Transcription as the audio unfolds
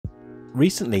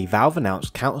Recently, Valve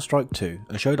announced Counter-Strike 2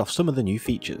 and showed off some of the new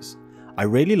features. I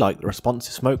really liked the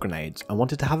responsive smoke grenades and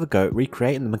wanted to have a go at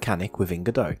recreating the mechanic within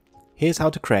Godot. Here's how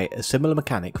to create a similar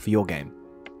mechanic for your game.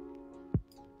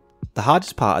 The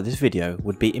hardest part of this video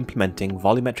would be implementing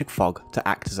volumetric fog to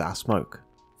act as our smoke.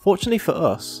 Fortunately for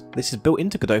us, this is built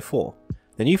into Godot 4.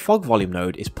 The new fog volume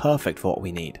node is perfect for what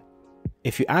we need.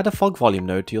 If you add a fog volume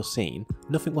node to your scene,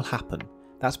 nothing will happen.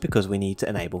 That's because we need to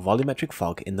enable volumetric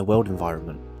fog in the world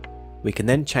environment. We can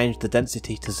then change the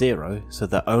density to 0 so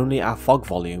that only our fog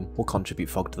volume will contribute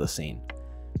fog to the scene.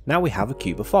 Now we have a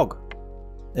cube of fog.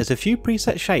 There's a few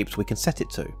preset shapes we can set it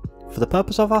to. For the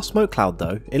purpose of our smoke cloud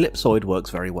though, ellipsoid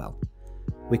works very well.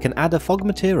 We can add a fog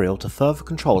material to further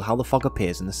control how the fog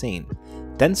appears in the scene.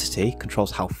 Density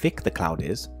controls how thick the cloud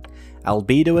is.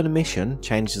 Albedo and emission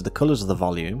changes the colours of the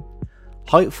volume.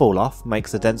 Height fall off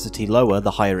makes the density lower the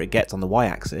higher it gets on the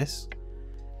y-axis.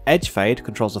 Edge fade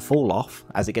controls the fall off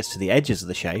as it gets to the edges of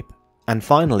the shape. And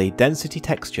finally, density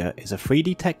texture is a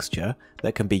 3D texture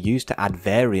that can be used to add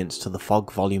variance to the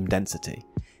fog volume density.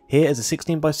 Here is a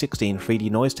 16x16 3D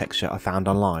noise texture I found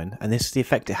online, and this is the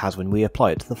effect it has when we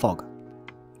apply it to the fog.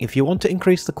 If you want to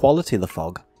increase the quality of the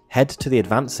fog, head to the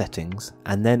advanced settings,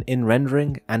 and then in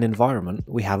rendering and environment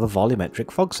we have a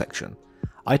volumetric fog section.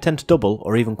 I tend to double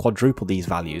or even quadruple these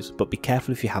values, but be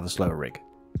careful if you have a slower rig.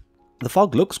 The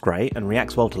fog looks great and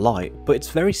reacts well to light, but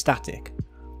it's very static.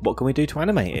 What can we do to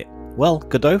animate it? Well,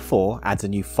 Godot 4 adds a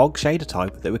new fog shader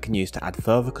type that we can use to add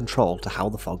further control to how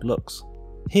the fog looks.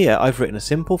 Here I've written a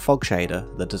simple fog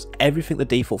shader that does everything the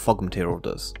default fog material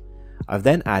does. I've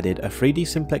then added a 3D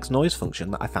simplex noise function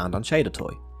that I found on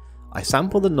ShaderToy. I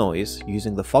sample the noise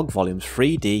using the fog volume's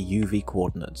 3D UV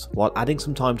coordinates while adding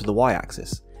some time to the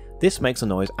y-axis. This makes the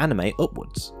noise animate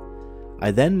upwards. I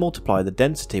then multiply the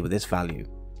density with this value.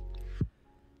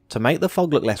 To make the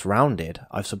fog look less rounded,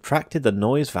 I've subtracted the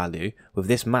noise value with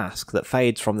this mask that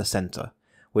fades from the centre,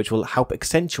 which will help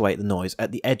accentuate the noise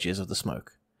at the edges of the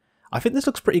smoke. I think this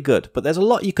looks pretty good, but there's a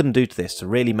lot you can do to this to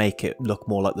really make it look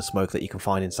more like the smoke that you can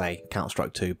find in, say,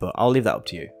 Counter-Strike 2, but I'll leave that up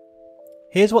to you.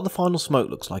 Here's what the final smoke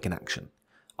looks like in action.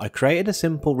 I created a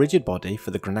simple rigid body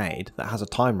for the grenade that has a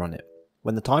timer on it.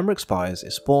 When the timer expires,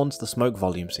 it spawns the smoke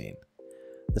volume scene.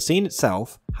 The scene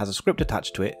itself has a script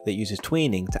attached to it that uses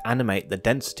tweening to animate the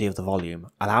density of the volume,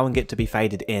 allowing it to be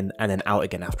faded in and then out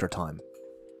again after a time.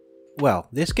 Well,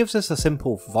 this gives us a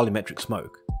simple volumetric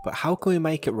smoke, but how can we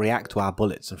make it react to our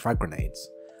bullets and frag grenades?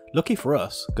 Lucky for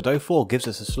us, Godot 4 gives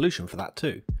us a solution for that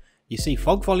too. You see,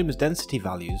 fog volume's density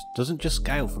values doesn't just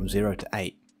scale from 0 to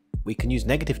 8. We can use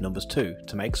negative numbers too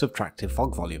to make subtractive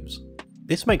fog volumes.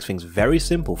 This makes things very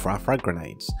simple for our frag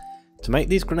grenades. To make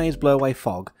these grenades blow away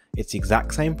fog, it's the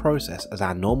exact same process as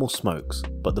our normal smokes,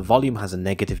 but the volume has a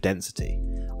negative density.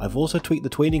 I've also tweaked the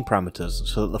tweening parameters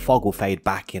so that the fog will fade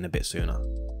back in a bit sooner.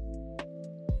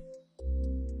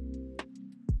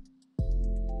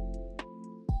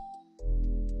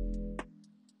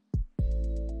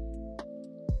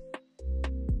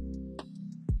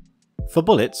 For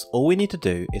bullets, all we need to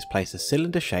do is place a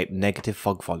cylinder-shaped negative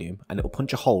fog volume and it will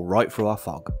punch a hole right through our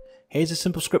fog. Here's a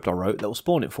simple script I wrote that will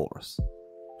spawn it for us.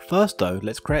 First though,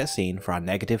 let's create a scene for our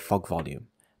negative fog volume.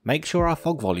 Make sure our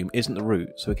fog volume isn't the root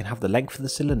so we can have the length of the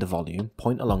cylinder volume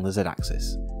point along the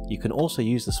z-axis. You can also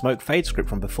use the smoke fade script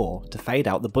from before to fade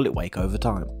out the bullet wake over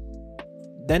time.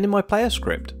 Then in my player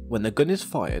script, when the gun is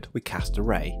fired, we cast a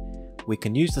ray. We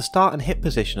can use the start and hit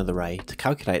position of the ray to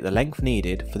calculate the length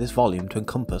needed for this volume to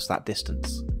encompass that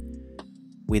distance.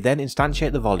 We then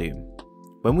instantiate the volume.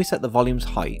 When we set the volume's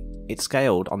height, it's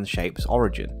scaled on the shape's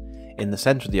origin, in the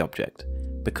centre of the object.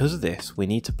 Because of this, we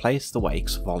need to place the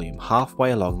wake's volume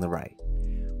halfway along the ray.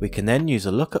 We can then use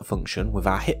a lookup function with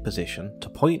our hit position to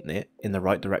point it in the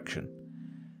right direction.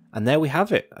 And there we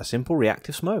have it, a simple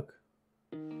reactive smoke.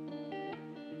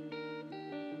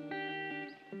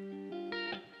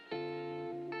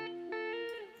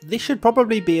 This should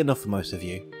probably be enough for most of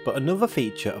you, but another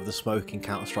feature of the smoke in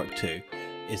Counter-Strike 2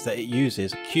 is that it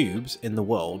uses cubes in the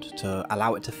world to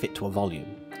allow it to fit to a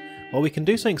volume. Well, we can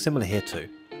do something similar here too.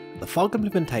 The fog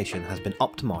implementation has been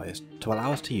optimised to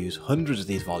allow us to use hundreds of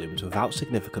these volumes without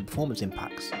significant performance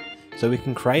impacts, so we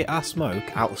can create our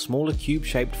smoke out of smaller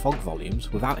cube-shaped fog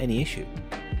volumes without any issue.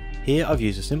 Here I've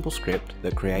used a simple script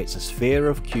that creates a sphere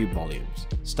of cube volumes,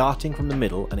 starting from the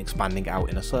middle and expanding out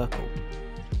in a circle.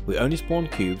 We only spawn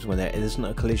cubes when there isn't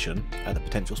a collision at the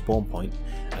potential spawn point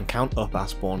and count up our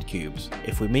spawned cubes.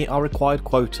 If we meet our required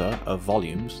quota of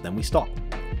volumes, then we stop.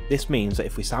 This means that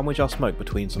if we sandwich our smoke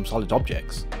between some solid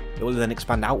objects, it will then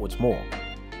expand outwards more.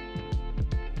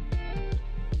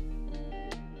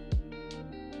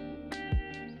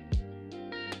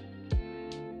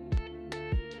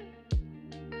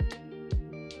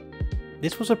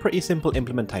 This was a pretty simple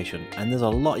implementation, and there's a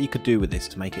lot you could do with this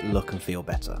to make it look and feel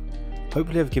better.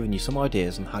 Hopefully I've given you some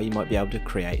ideas on how you might be able to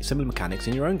create similar mechanics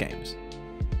in your own games.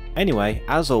 Anyway,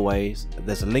 as always,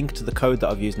 there's a link to the code that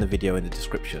I've used in the video in the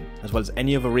description, as well as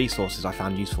any other resources I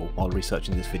found useful while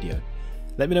researching this video.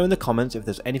 Let me know in the comments if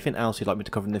there's anything else you'd like me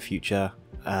to cover in the future.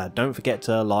 Don't forget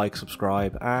to like,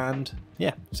 subscribe, and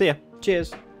yeah, see ya.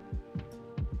 Cheers.